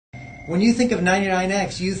When you think of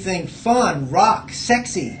 99X, you think fun, rock,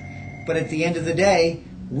 sexy. But at the end of the day,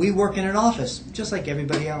 we work in an office, just like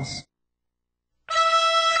everybody else.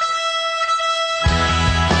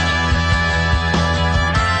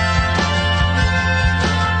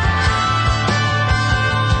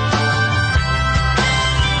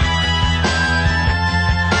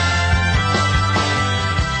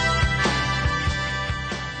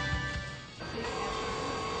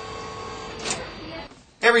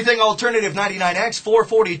 Everything Alternative 99X,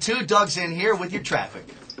 442. Doug's in here with your traffic.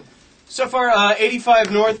 So far,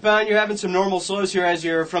 85 northbound, you're having some normal slows here as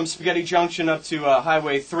you're from Spaghetti Junction up to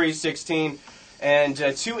Highway 316. And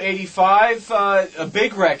 285, a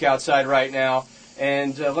big wreck outside right now.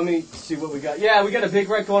 And let me see what we got. Yeah, we got a big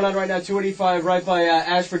wreck going on right now, 285, right by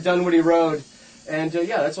Ashford Dunwoody Road. And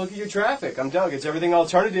yeah, let's look at your traffic. I'm Doug. It's Everything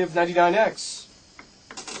Alternative 99X.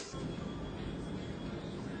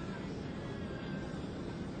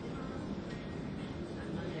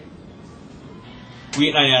 We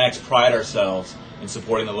at 99X pride ourselves in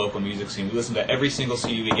supporting the local music scene. We listen to every single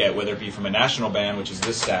CD we get, whether it be from a national band, which is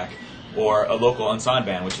this stack, or a local unsigned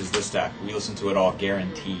band, which is this stack. We listen to it all,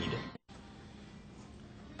 guaranteed.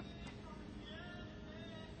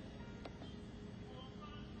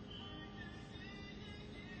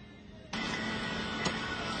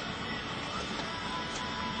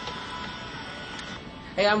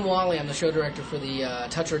 Hey, I'm Wally. I'm the show director for the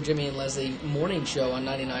Toucher, Jimmy, and Leslie morning show on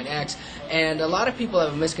 99X. And a lot of people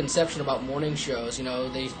have a misconception about morning shows. You know,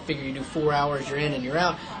 they figure you do 4 hours, you're in and you're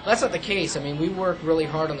out. That's not the case. I mean, we work really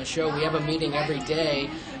hard on the show. We have a meeting every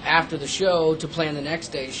day after the show to plan the next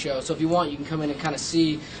day's show. So if you want, you can come in and kind of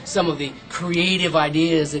see some of the creative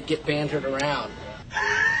ideas that get bantered around.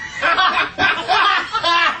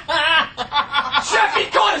 Chef, he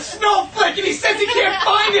caught a snowflake and he says he can't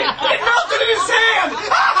find it! It melted in his hand!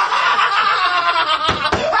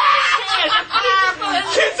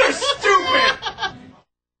 Kids are stupid!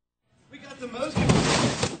 We got the most...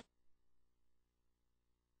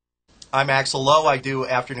 I'm Axel Lowe. I do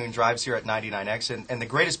afternoon drives here at 99X, and the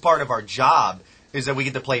greatest part of our job is that we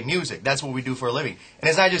get to play music. That's what we do for a living. And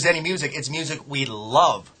it's not just any music, it's music we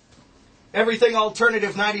love. Everything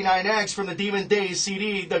Alternative 99X from the Demon Days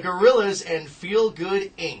CD, The Gorillas, and Feel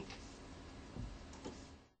Good Inc.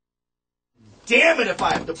 Damn it if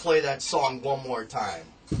I have to play that song one more time.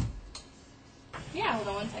 Yeah, hold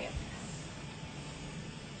on one second.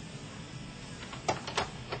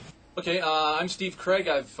 Okay, I'm Steve Craig.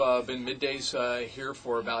 I've been middays here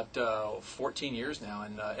for about 14 years now,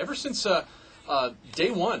 and ever since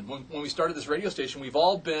day one, when we started this radio station, we've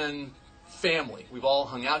all been family. We've all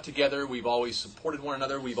hung out together. We've always supported one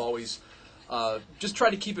another. We've always just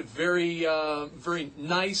tried to keep it very, very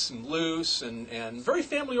nice and loose and very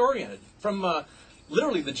family oriented. From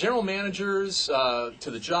literally the general managers to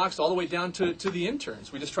the jocks, all the way down to the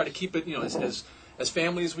interns. We just try to keep it, you know, as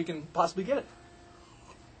family as we can possibly get it.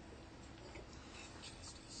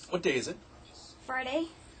 What day is it? Friday.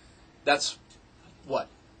 That's what?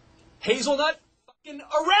 Hazelnut fucking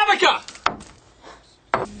Arabica!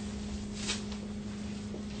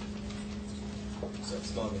 So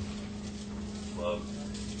it's going to love.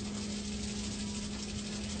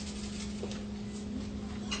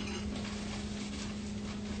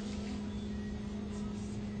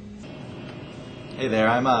 Hey there,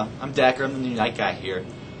 I'm Decker. I'm the new night guy here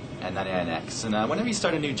at 99X. And whenever you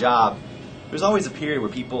start a new job, there's always a period where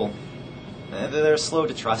people, they're slow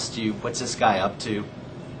to trust you. What's this guy up to?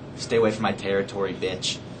 Stay away from my territory,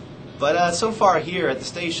 bitch. But so far here at the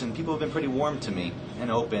station, people have been pretty warm to me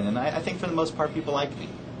and open, and I think for the most part people like me.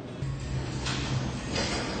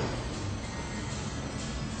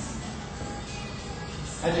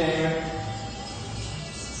 Hi, Junior.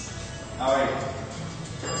 How are you?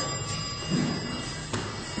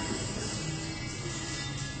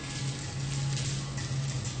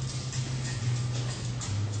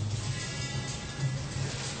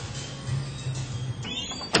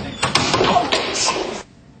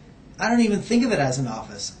 I don't even think of it as an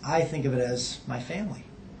office. I think of it as my family.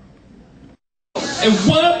 And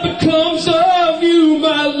what becomes of you,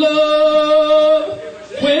 my love,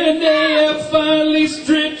 when they have finally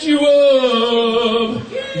stripped you of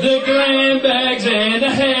the glam bags and the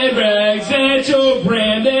head rags that your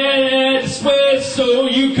brand and sweat so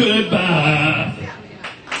you could buy?